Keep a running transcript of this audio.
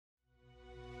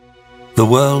The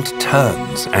world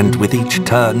turns, and with each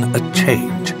turn, a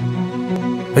change.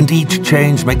 And each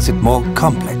change makes it more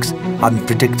complex,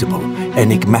 unpredictable,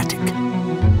 enigmatic.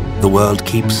 The world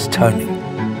keeps turning.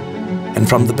 And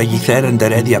from the Pellicer and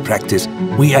Heredia practice,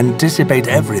 we anticipate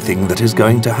everything that is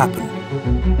going to happen.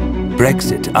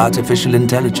 Brexit, artificial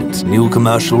intelligence, new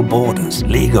commercial borders,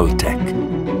 legal tech.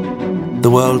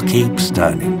 The world keeps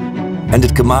turning, and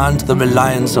it commands the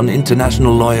reliance on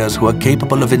international lawyers who are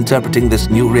capable of interpreting this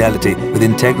new reality with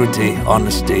integrity,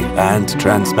 honesty, and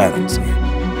transparency,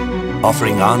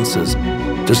 offering answers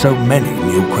to so many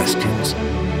new questions.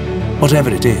 Whatever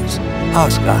it is,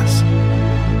 ask us.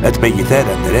 At Pellicer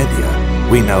and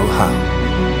Heredia, we know how.